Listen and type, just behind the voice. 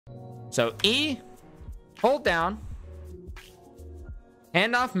So E, hold down,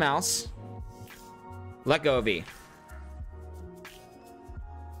 hand off mouse, let go of E.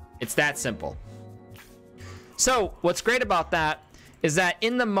 It's that simple. So what's great about that is that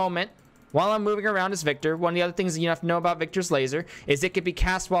in the moment, while I'm moving around as Viktor, one of the other things that you have to know about Viktor's laser is it can be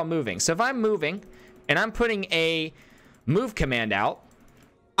cast while moving. So if I'm moving and I'm putting a move command out,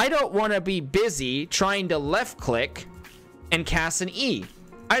 I don't want to be busy trying to left click and cast an E.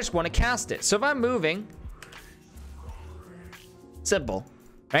 I just want to cast it. So if I'm moving, simple,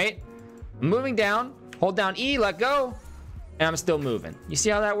 right? I'm moving down, hold down E, let go, and I'm still moving. You see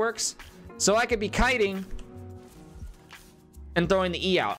how that works? So I could be kiting and throwing the E out.